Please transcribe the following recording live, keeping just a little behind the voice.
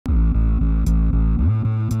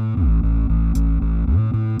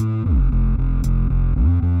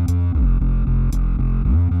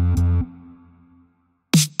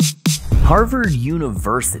Harvard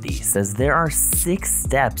University says there are 6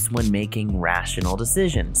 steps when making rational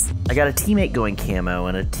decisions. I got a teammate going camo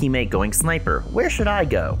and a teammate going sniper. Where should I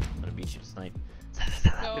go? I'm gonna beat you to snipe.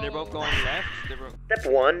 No. They're both going left. Step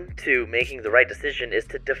 1 to making the right decision is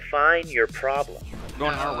to define your problem.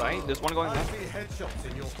 Going our right? There's one going left.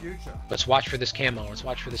 Let's watch for this camo. Let's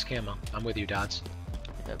watch for this camo. I'm with you, Dodds.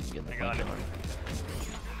 I got it.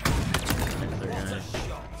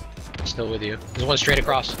 Still with you. There's one straight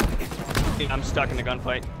across. I'm stuck in the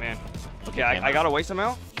gunfight, man. Okay, I got away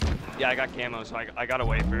somehow? Yeah, I got camo, so I got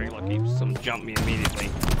away. Very lucky. Some jumped me immediately.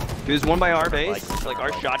 There's one by our base, like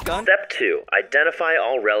our shotgun. Step 2, identify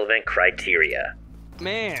all relevant criteria.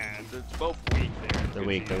 Man, it's both weak there. They're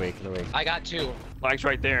weak, they're weak, they're weak. I got 2. Flag's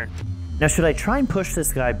right there. Now should I try and push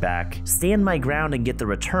this guy back, stand my ground and get the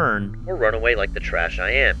return, or run away like the trash I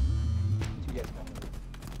am?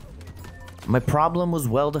 My problem was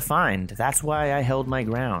well defined, that's why I held my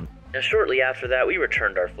ground. Now shortly after that we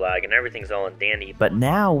returned our flag and everything's all in dandy, but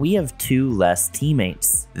now we have 2 less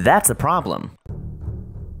teammates. That's a problem.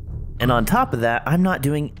 And on top of that, I'm not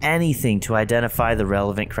doing anything to identify the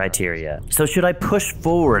relevant criteria. So should I push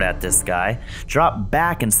forward at this guy, drop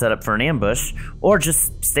back and set up for an ambush, or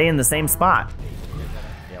just stay in the same spot?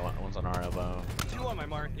 Yeah, one's on our elbow. 2 on my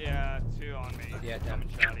mark, yeah, 2 on me. Yeah,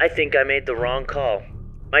 I think I made the wrong call.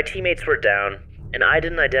 My teammates were down, and I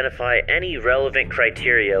didn't identify any relevant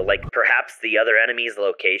criteria, like perhaps the other enemy's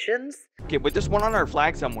locations? Okay, but there's one on our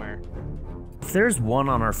flag somewhere. If there's one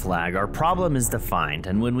on our flag, our problem is defined,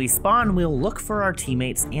 and when we spawn, we'll look for our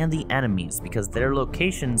teammates and the enemies because their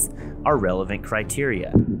locations are relevant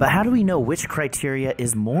criteria. But how do we know which criteria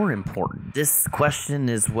is more important? This question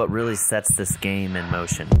is what really sets this game in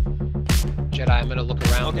motion. Jedi, I'm gonna look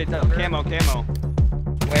around. Okay, camo.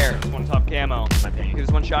 Where? There's one top camo.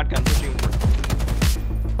 There's one shotgun pushing.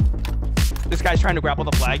 This guy's trying to grapple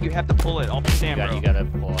the flag. You have to pull it. I'll stand, bro. You gotta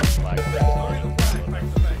pull off the flag.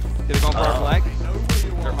 They're going for our flag.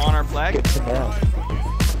 They're on our flag.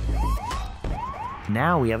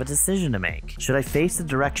 Now we have a decision to make. Should I face the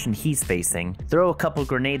direction he's facing, throw a couple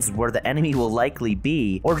grenades where the enemy will likely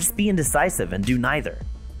be, or just be indecisive and do neither?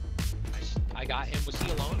 I got him. Was he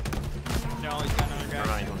alone? No, he's got another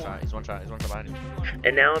guy. He's one shot behind him.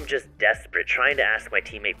 And now I'm just desperate, trying to ask my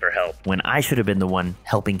teammate for help, when I should have been the one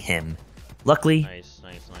helping him. Luckily, Nice.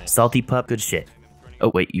 salty pup, good shit. Oh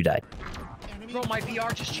wait, you died. Bro, my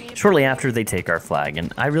VR just changed. Shortly after, they take our flag,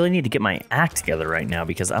 and I really need to get my act together right now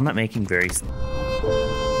because I'm not making very...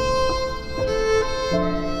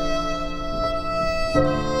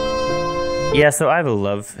 Yeah, so I have a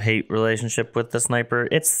love-hate relationship with the sniper.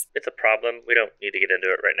 It's a problem. We don't need to get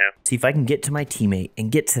into it right now. See, if I can get to my teammate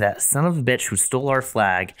and get to that son of a bitch who stole our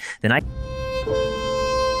flag, then I...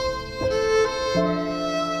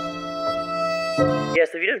 Yes,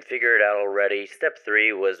 if you didn't figure it out already, step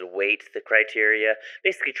 3 was weight the criteria,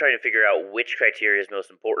 basically trying to figure out which criteria is most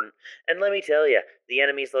important. And let me tell you, the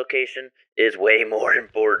enemy's location is way more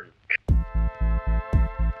important.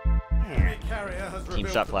 Team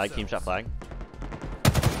shot flag.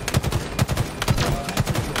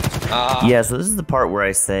 Yeah, so this is the part where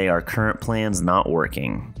I say our current plan's not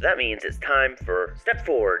working. That means it's time for step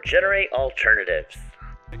 4, generate alternatives.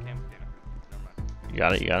 You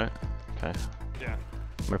got it? Okay. Yeah.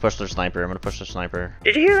 I'm gonna push their sniper.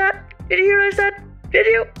 Did you hear that? Did you hear what I said? Did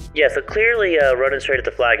you? Yeah, so clearly running straight at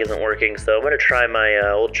the flag isn't working, so I'm gonna try my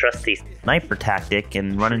old trusty sniper tactic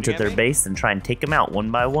and run into their base and try and take them out one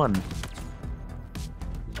by one.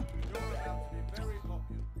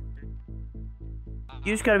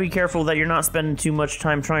 You just gotta be careful that you're not spending too much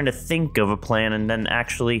time trying to think of a plan and then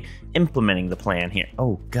actually implementing the plan here.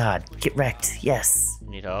 Oh god, get wrecked, yes.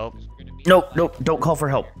 Need help? Nope, don't call for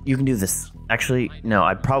help. You can do this. Actually, no,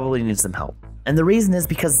 I probably need some help. And the reason is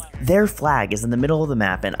because their flag is in the middle of the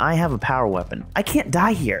map and I have a power weapon. I can't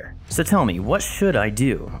die here. So tell me, what should I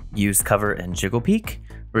do? Use cover and jiggle peek?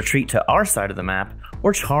 Retreat to our side of the map?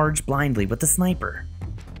 Or charge blindly with the sniper?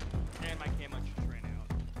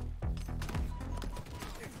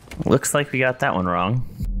 Looks like we got that one wrong.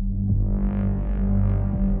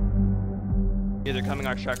 Yeah, they're coming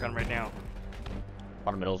our shotgun right now.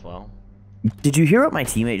 Bottom middle as well. Did you hear what my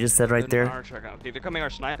teammate just said right They're there? our shotgun. Okay, they're coming our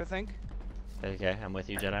snipe, I think. Okay, I'm with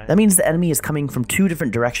you, Jedi. That means the enemy is coming from 2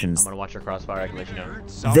 different directions. I'm gonna watch your crossfire, I can let you know.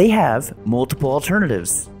 They have multiple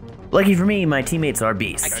alternatives. Lucky for me, my teammates are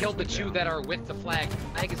beasts. I killed the 2 that are with the flag.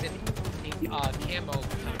 Flag is in camo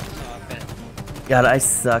vent. God, I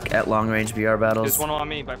suck at long-range BR battles. There's one on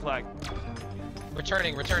me by flag.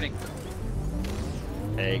 Returning.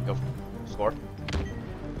 Hey, go score.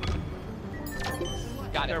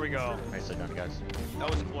 Got it. There we go. Nicely done, guys. That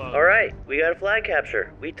was close. Alright, we got a flag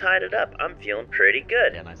capture. We tied it up. I'm feeling pretty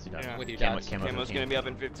good. Yeah, nicely done. Yeah. With you, Camo, Dodds. camo Camo's 15. gonna be up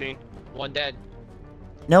in 15. One dead.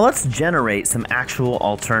 Now let's generate some actual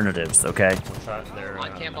alternatives, okay? One shot there.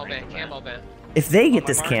 On camo vent, camo vent. If they get my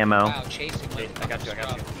this mark. camo, Wow, chasing me. I got you.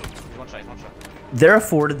 One shot. they're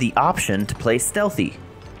afforded the option to play stealthy.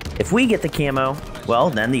 If we get the camo, well,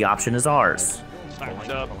 then the option is ours. Snipers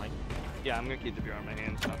up. Yeah, I'm gonna keep the beer on my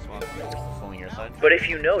hands. Not swap. Pulling your side. But if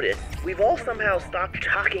you notice, we've all somehow stopped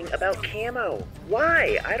talking about camo.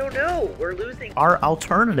 Why? I don't know. We're losing our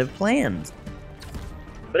alternative plans.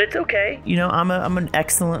 But it's okay. You know, I'm an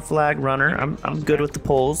excellent flag runner. I'm good with the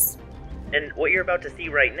pulls. And what you're about to see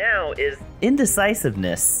right now is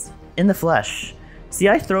indecisiveness in the flesh. See,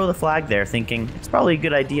 I throw the flag there thinking it's probably a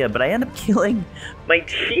good idea, but I end up killing my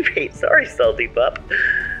teammate. Sorry, Salty Pup.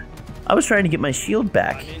 I was trying to get my shield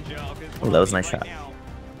back. Oh, that was a nice shot.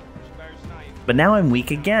 But now I'm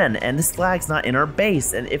weak again, and this flag's not in our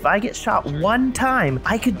base, and if I get shot one time,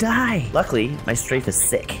 I could die. Luckily, my strafe is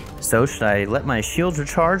sick. So should I let my shields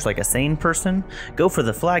recharge like a sane person, go for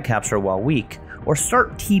the flag capture while weak, or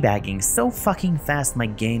start teabagging so fucking fast my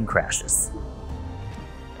game crashes?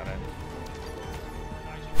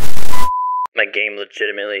 My game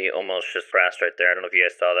legitimately almost just crashed right there. I don't know if you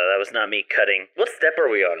guys saw that. That was not me cutting. What step are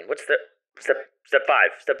we on? What's step 5?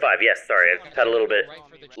 Step 5. Yes, sorry. I've had a little bit.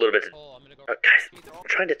 Guys, I'm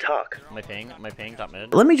trying to talk. Am I paying top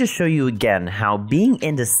mid? Let me just show you again how being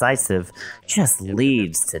indecisive just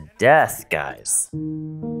leads to death, guys.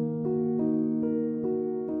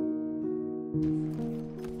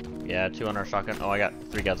 Yeah, 2 on our shotgun. Oh, I got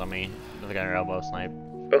 3 guys on me. Another guy on your elbow, snipe.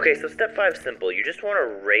 Okay, so step 5 is simple. You just want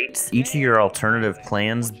to rate each of your alternative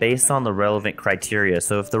plans based on the relevant criteria.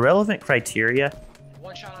 So if the relevant criteria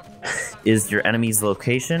One shot on. is your enemy's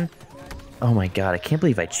location, oh my god, I can't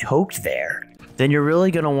believe I choked there. Then you're really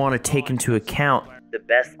going to want to take into account the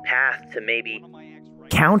best path to maybe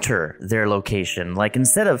counter their location. Like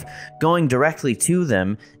instead of going directly to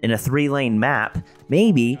them in a 3-lane map,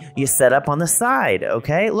 maybe you set up on the side,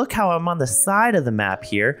 okay? Look how I'm on the side of the map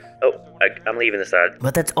here. Oh, I'm leaving the side.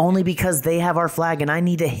 But that's only because they have our flag and I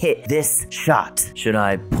need to hit this shot. Should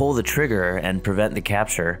I pull the trigger and prevent the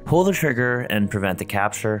capture? Pull the trigger and prevent the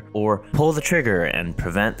capture? Or pull the trigger and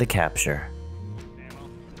prevent the capture?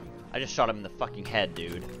 I just shot him in the fucking head,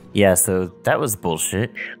 dude. Yeah, so that was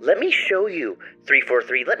bullshit. Let me show you,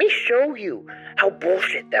 343. Let me show you how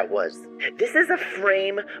bullshit that was. This is a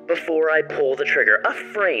frame before I pull the trigger. A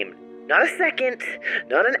frame. Not a second,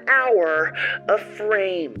 not an hour, a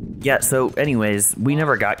frame. Yeah, so anyways, we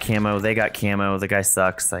never got camo. They got camo. The guy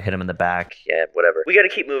sucks. I hit him in the back. Yeah, whatever. We gotta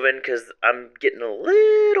keep moving because I'm getting a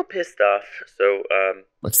little pissed off. So,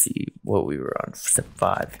 let's see what we were on. Step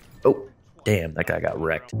 5. Oh, damn, that guy got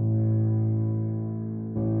wrecked.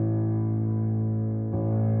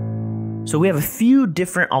 So we have a few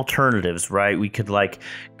different alternatives, right? We could like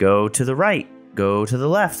go to the right, go to the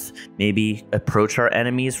left, maybe approach our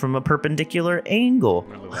enemies from a perpendicular angle,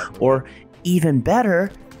 or even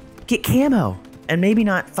better, get camo and maybe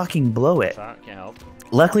not fucking blow it. Shot, can't help.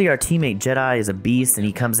 Luckily, our teammate Jedi is a beast and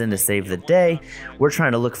he comes in to save the day. We're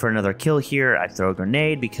trying to look for another kill here. I throw a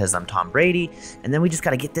grenade because I'm Tom Brady, and then we just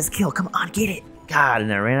gotta get this kill. Come on, get it. God,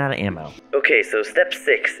 and I ran out of ammo. Okay, so step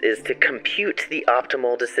 6 is to compute the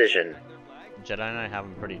optimal decision. Jedi and I have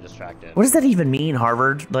him pretty distracted. What does that even mean,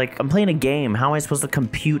 Harvard? Like, I'm playing a game. How am I supposed to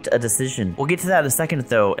compute a decision? We'll get to that in a second,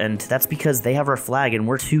 though, and that's because they have our flag and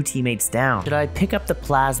we're 2 teammates down. Should I pick up the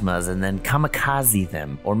plasmas and then kamikaze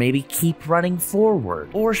them? Or maybe keep running forward?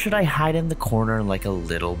 Or should I hide in the corner like a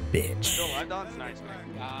little bitch?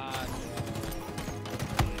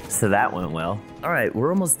 So that went well. Alright, we're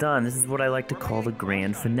almost done. This is what I like to call the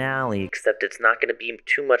grand finale. Except it's not going to be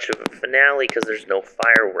too much of a finale because there's no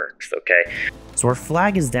fireworks, okay? So our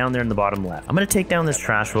flag is down there in the bottom left. I'm going to take down this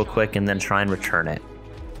trash real quick and then try and return it.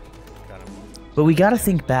 But we got to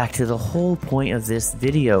think back to the whole point of this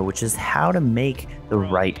video, which is how to make the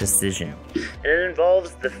right decision. And it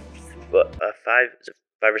involves the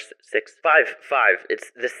 5 or 6? 5.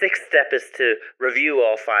 It's the 6th step is to review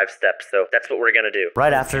all 5 steps, so that's what we're gonna do.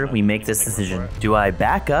 Right after we make this decision, do I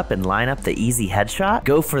back up and line up the easy headshot,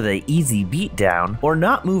 go for the easy beatdown, or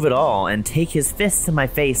not move at all and take his fist to my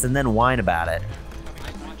face and then whine about it?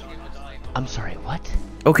 I'm sorry, what?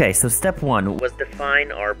 Okay, so step 1 was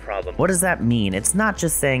define our problem. What does that mean? It's not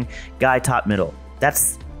just saying guy top middle.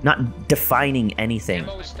 That's not defining anything.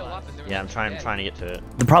 Ammo is still up and Yeah, I'm trying to get to it.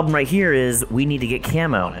 The problem right here is we need to get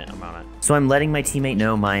camo. I'm on it. So I'm letting my teammate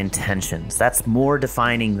know my intentions. That's more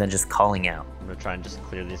defining than just calling out. I'm gonna try and just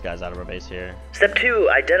clear these guys out of our base here. Step 2,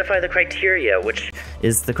 identify the criteria, which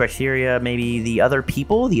is the criteria maybe the other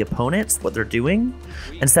people, the opponents, what they're doing.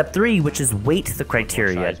 And step 3, which is weight the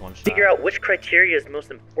criteria. Figure out which criteria is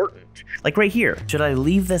most important. Like right here. Should I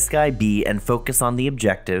leave this guy be and focus on the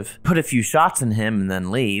objective, put a few shots in him and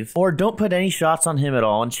then leave? Or don't put any shots on him at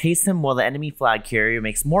all and chase him while the enemy flag carrier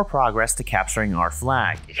makes more progress to capturing our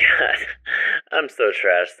flag? God, I'm so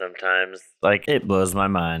trash sometimes. Like, it blows my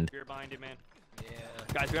mind. You're behind you, man. Yeah.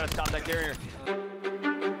 Guys, we gotta stop that carrier.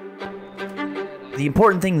 The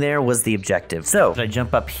important thing there was the objective. So, should I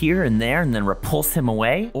jump up here and there and then repulse him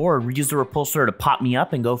away? Or use the repulsor to pop me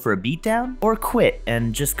up and go for a beatdown? Or quit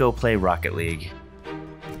and just go play Rocket League?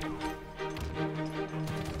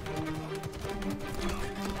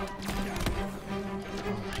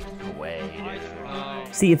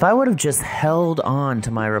 See, if I would have just held on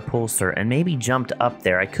to my repulsor and maybe jumped up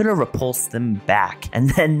there, I could have repulsed them back.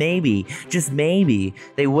 And then maybe, just maybe,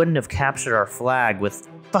 they wouldn't have captured our flag with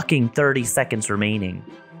fucking 30 seconds remaining.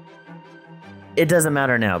 It doesn't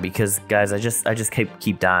matter now because, guys, I just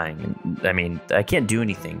keep dying. I mean, I can't do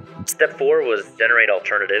anything. Step 4 was generate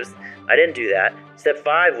alternatives. I didn't do that. Step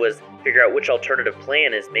 5 was figure out which alternative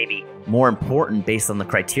plan is maybe more important based on the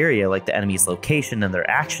criteria, like the enemy's location and their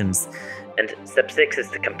actions. And step 6 is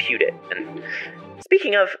to compute it. And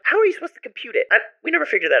speaking of, how are you supposed to compute it? We never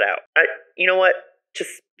figured that out. You know what?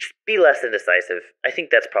 Just be less indecisive. I think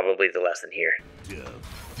that's probably the lesson here.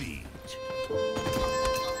 Defeat.